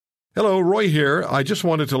Hello, Roy here. I just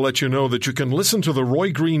wanted to let you know that you can listen to The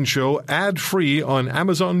Roy Green Show ad-free on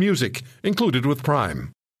Amazon Music, included with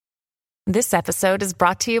Prime. This episode is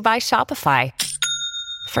brought to you by Shopify.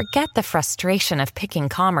 Forget the frustration of picking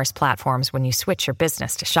commerce platforms when you switch your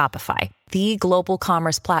business to Shopify, the global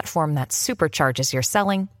commerce platform that supercharges your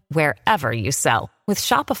selling wherever you sell. With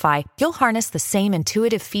Shopify, you'll harness the same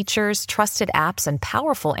intuitive features, trusted apps, and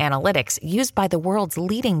powerful analytics used by the world's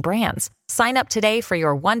leading brands. Sign up today for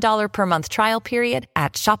your $1 per month trial period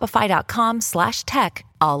at shopify.com/tech,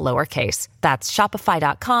 all lowercase. That's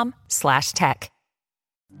shopify.com/tech.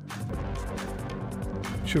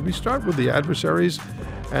 Should we start with the adversaries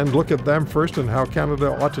and look at them first and how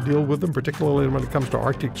Canada ought to deal with them, particularly when it comes to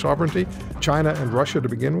Arctic sovereignty, China and Russia to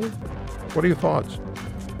begin with? What are your thoughts?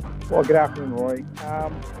 Well, good afternoon, Roy.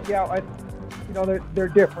 They're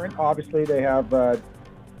different. Obviously, they have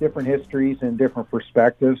different histories and different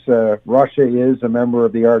perspectives. Russia is a member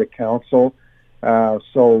of the Arctic Council,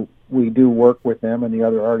 so we do work with them and the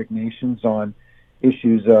other Arctic nations on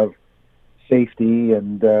issues of safety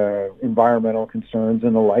and environmental concerns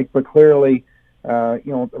and the like. But clearly,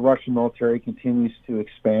 the Russian military continues to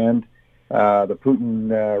expand. The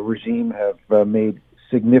Putin regime have made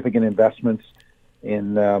significant investments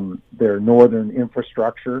in their northern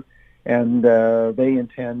infrastructure, and they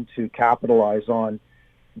intend to capitalize on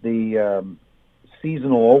the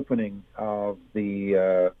seasonal opening of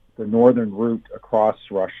the northern route across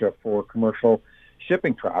Russia for commercial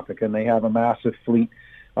shipping traffic. And they have a massive fleet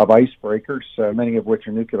of icebreakers, many of which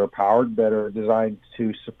are nuclear powered, that are designed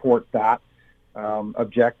to support that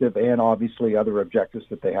objective and obviously other objectives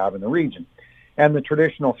that they have in the region. And the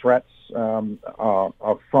traditional threats from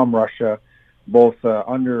Russia, both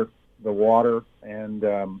under the water and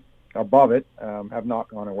above it, have not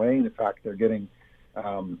gone away. In fact, they're getting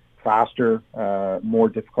faster, more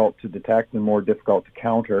difficult to detect, and more difficult to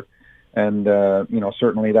counter. And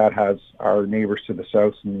certainly that has our neighbors to the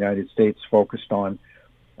south in the United States focused on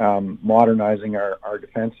modernizing our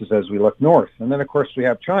defenses as we look north. And then, of course, we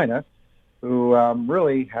have China, who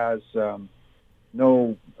really has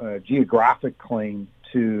no geographic claim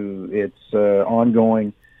to its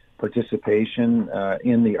ongoing participation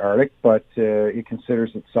in the Arctic, but it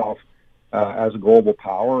considers itself as a global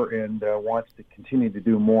power and wants to continue to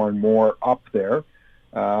do more and more up there.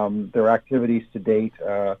 Their activities to date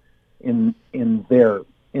in their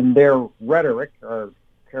rhetoric are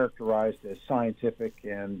characterized as scientific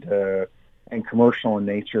and commercial in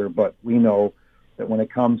nature, but we know that when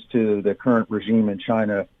it comes to the current regime in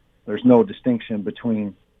China, there's no distinction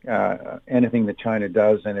between anything that China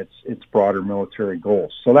does and its broader military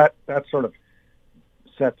goals. So that sort of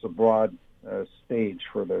sets a broad stage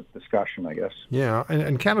for the discussion, I guess. Yeah,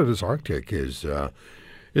 and Canada's Arctic is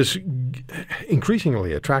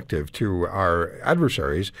increasingly attractive to our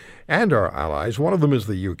adversaries and our allies. One of them is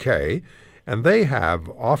the UK, and they have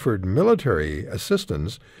offered military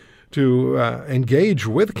assistance to engage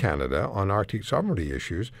with Canada on Arctic sovereignty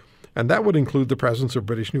issues, and that would include the presence of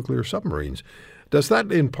British nuclear submarines. Does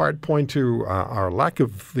that in part point to our lack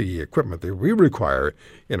of the equipment that we require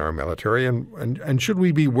in our military, and should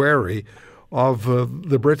we be wary of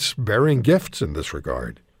the Brits bearing gifts in this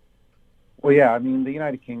regard? Well, yeah, I mean, the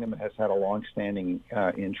United Kingdom has had a long-standing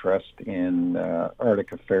interest in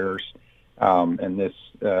Arctic affairs, and this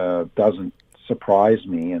doesn't surprise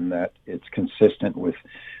me in that it's consistent with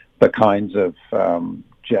the kinds of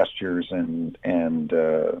gestures and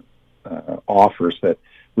offers that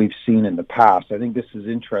we've seen in the past. I think this is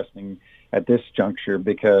interesting at this juncture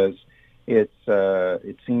because it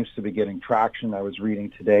seems to be getting traction. I was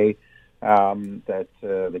reading today that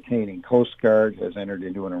the Canadian Coast Guard has entered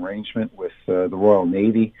into an arrangement with the Royal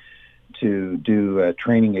Navy to do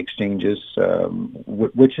training exchanges,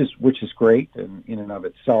 which is great and in and of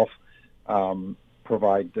itself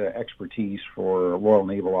provide expertise for Royal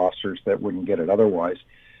Naval officers that wouldn't get it otherwise.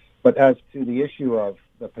 But as to the issue of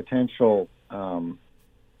the potential,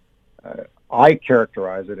 I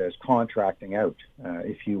characterize it as contracting out,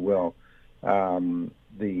 if you will,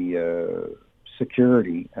 the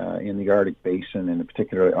security in the Arctic Basin, and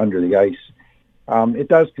particularly under the ice. It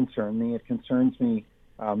does concern me. It concerns me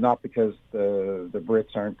not because the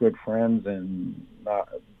Brits aren't good friends and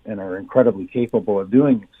are incredibly capable of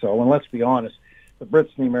doing so. And let's be honest, the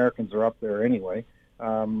Brits and the Americans are up there anyway,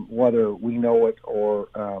 whether we know it or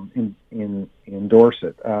endorse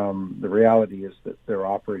it. The reality is that they're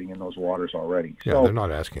operating in those waters already. Yeah, so, they're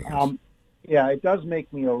not asking us. Yeah, it does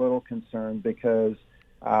make me a little concerned because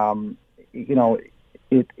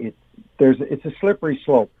it's a slippery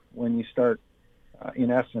slope when you start,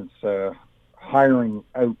 in essence, hiring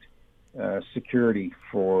out security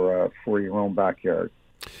for your own backyard.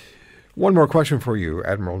 One more question for you,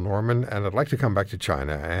 Admiral Norman, and I'd like to come back to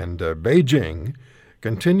China. And Beijing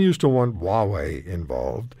continues to want Huawei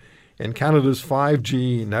involved in Canada's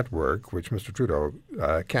 5G network, which Mr. Trudeau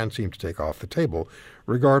can't seem to take off the table,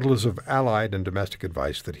 regardless of allied and domestic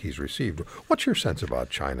advice that he's received. What's your sense about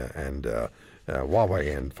China and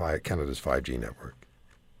Huawei and Canada's 5G network?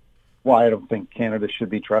 Well, I don't think Canada should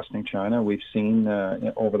be trusting China. We've seen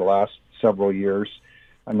over the last several years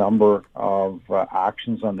a number of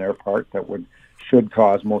actions on their part that should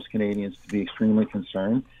cause most Canadians to be extremely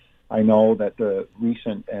concerned. I know that the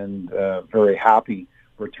recent and very happy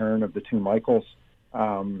return of the two Michaels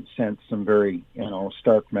sent some very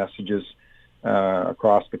stark messages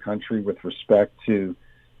across the country with respect to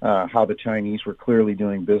how the Chinese were clearly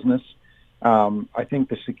doing business. I think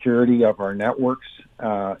the security of our networks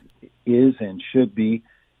is and should be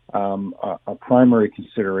a primary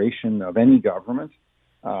consideration of any government.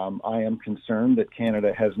 I am concerned that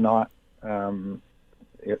Canada has not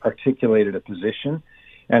articulated a position,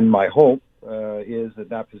 and my hope is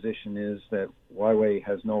that position is that Huawei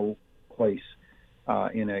has no place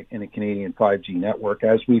in a Canadian 5G network,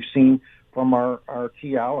 as we've seen from our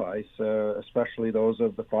key allies, especially those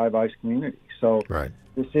of the Five Eyes community. So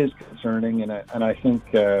This is concerning, and I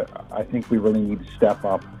think we really need to step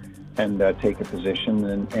up and take a position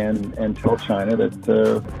and tell China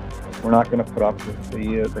that we're not going to put up with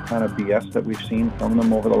the kind of BS that we've seen from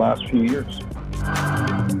them over the last few years.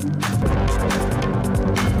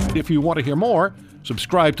 If you want to hear more,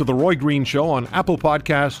 subscribe to The Roy Green Show on Apple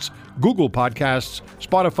Podcasts, Google Podcasts,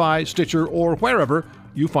 Spotify, Stitcher, or wherever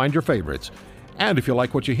you find your favorites. And if you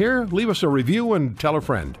like what you hear, leave us a review and tell a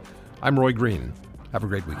friend. I'm Roy Green. Have a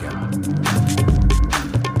great weekend.